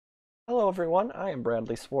Hello everyone, I am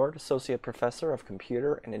Bradley Sward, Associate Professor of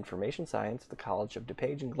Computer and Information Science at the College of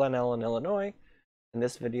DuPage in Glen Ellen, Illinois. And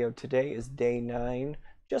this video today is day 9,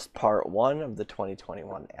 just part 1 of the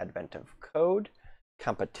 2021 Advent of Code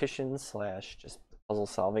competition slash just puzzle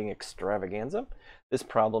solving extravaganza. This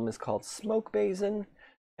problem is called Smoke Basin,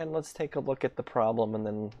 and let's take a look at the problem and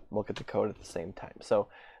then look at the code at the same time. So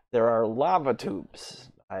there are lava tubes.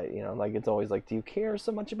 Like it's always like, do you care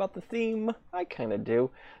so much about the theme? I kind of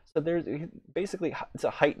do. So there's basically, it's a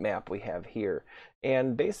height map we have here.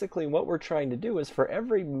 And basically what we're trying to do is for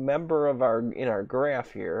every member of in our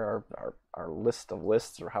graph here, our list of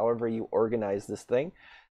lists, or however you organize this thing,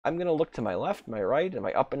 I'm going to look to my left, my right, and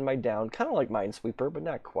my up and my down, kind of like Minesweeper, but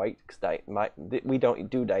not quite, because we don't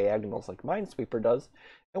do diagonals like Minesweeper does.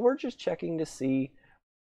 And we're just checking to see,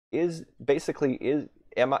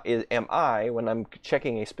 am I, when I'm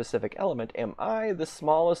checking a specific element, am I the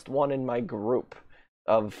smallest one in my group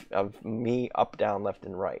of me up, down, left,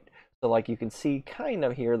 and right? So like you can see kind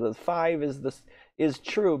of here, the 5 is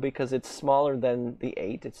true because it's smaller than the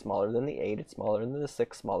 8, it's smaller than the 8, it's smaller than the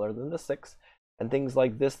 6, smaller than the 6, and things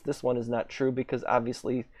like this. This one is not true because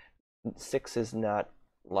obviously 6 is not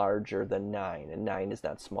larger than 9, and 9 is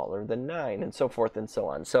not smaller than 9, and so forth and so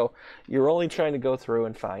on. So you're only trying to go through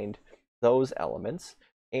and find those elements.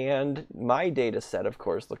 And my data set, of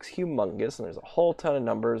course, looks humongous, and there's a whole ton of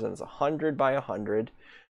numbers, and it's 100 by 100.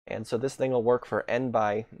 And so this thing will work for m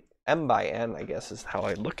by n, I guess, is how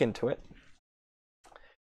I look into it.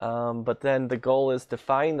 But then the goal is to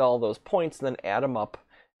find all those points and then add them up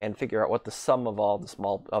and figure out what the sum of all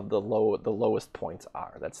the lowest points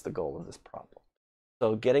are. That's the goal of this problem.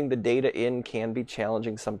 So getting the data in can be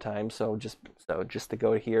challenging sometimes. So just to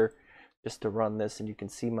go here, just to run this, and you can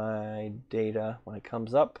see my data when it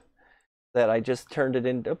comes up that I just turned it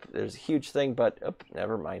into. There's a huge thing, but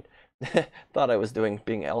never mind. Thought I was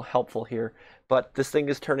being helpful here, but this thing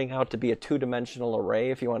is turning out to be a 2-dimensional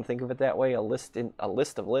array, if you want to think of it that way, a list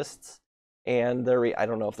of lists. And I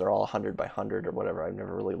don't know if they're all 100 by 100 or whatever. I've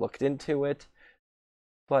never really looked into it,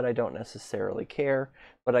 but I don't necessarily care.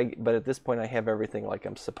 But at this point I have everything like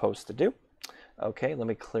I'm supposed to do. Okay, let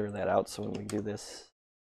me clear that out so when we do this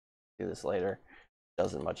later,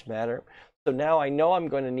 doesn't much matter. So now I know I'm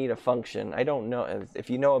going to need a function. I don't know if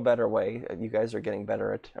you know a better way. You guys are getting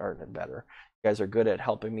better at, or better. You guys are good at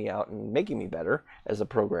helping me out and making me better as a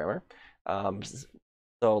programmer.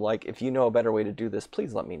 So like if you know a better way to do this,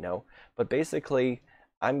 please let me know. But basically,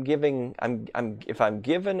 if I'm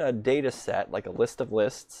given a data set, like a list of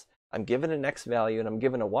lists, I'm given an x value and I'm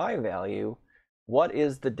given a y value. What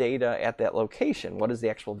is the data at that location? What is the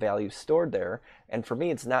actual value stored there? And for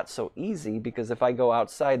me, it's not so easy because if I go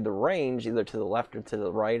outside the range, either to the left or to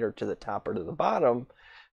the right or to the top or to the bottom,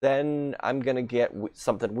 then I'm going to get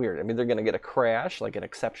something weird. I'm either going to get a crash, like an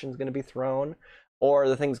exception is going to be thrown, or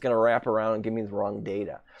the thing's going to wrap around and give me the wrong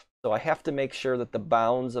data. So I have to make sure that the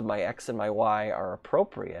bounds of my x and my y are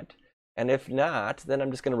appropriate. And if not, then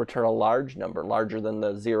I'm just going to return a large number, larger than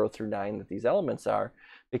the 0 through 9 that these elements are,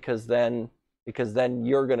 because then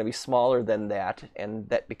you're going to be smaller than that, and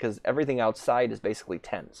that because everything outside is basically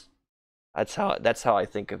tens. That's how I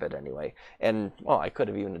think of it anyway. And well, I could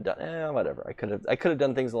have even done whatever. I could have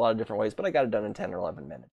done things a lot of different ways, but I got it done in 10 or 11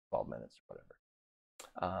 minutes, 12 minutes, or whatever.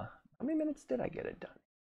 How many minutes did I get it done?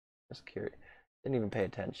 Just curious. Didn't even pay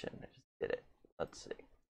attention. I just did it. Let's see.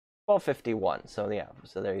 12:51. So yeah.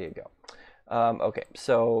 So there you go.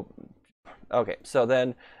 Okay, so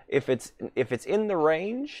then if it's in the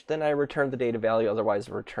range, then I return the data value, otherwise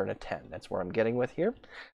I return a 10. That's where I'm getting with here.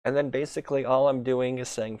 And then basically all I'm doing is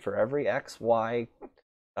saying for every x, y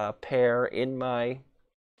pair in my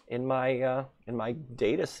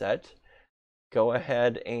data set, go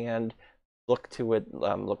ahead and look to it,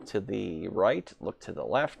 look to the right, look to the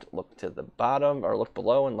left, look to the bottom, or look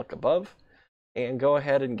below and look above, and go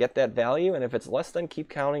ahead and get that value. And if it's less than, keep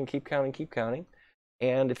counting, keep counting, keep counting.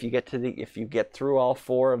 And if you get through all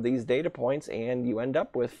 4 of these data points and you end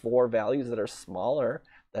up with 4 values that are smaller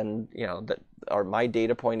than, or my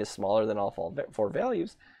data point is smaller than all 4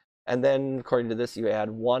 values, and then according to this you add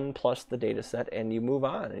 1 plus the data set and you move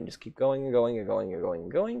on and just keep going and going and going and going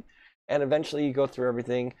and going, and eventually you go through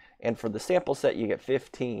everything, and for the sample set you get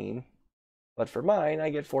 15, but for mine I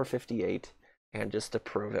get 458, and just to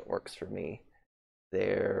prove it works for me,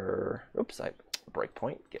 there,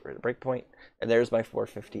 breakpoint, get rid of breakpoint, and there's my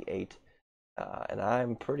 458, and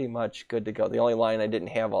I'm pretty much good to go. The only line I didn't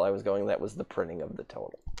have while I was going, that was the printing of the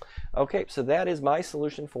total. Okay, so that is my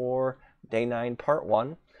solution for day 9, part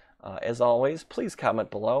 1. As always, please comment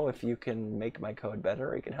below if you can make my code better,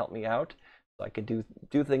 or you can help me out so I can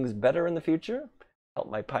do things better in the future, help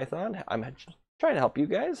my Python. I'm trying to help you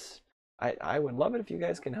guys. I would love it if you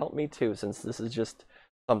guys can help me too, since this is just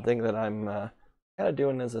something that I'm kind of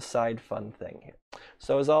doing as a side fun thing here.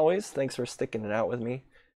 So as always, thanks for sticking it out with me.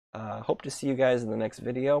 Hope to see you guys in the next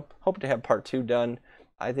video. Hope to have part 2 done.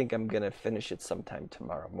 I think I'm going to finish it sometime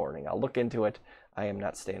tomorrow morning. I'll look into it. I am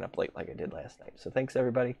not staying up late like I did last night. So thanks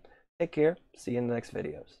everybody. Take care. See you in the next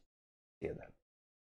videos. See you then.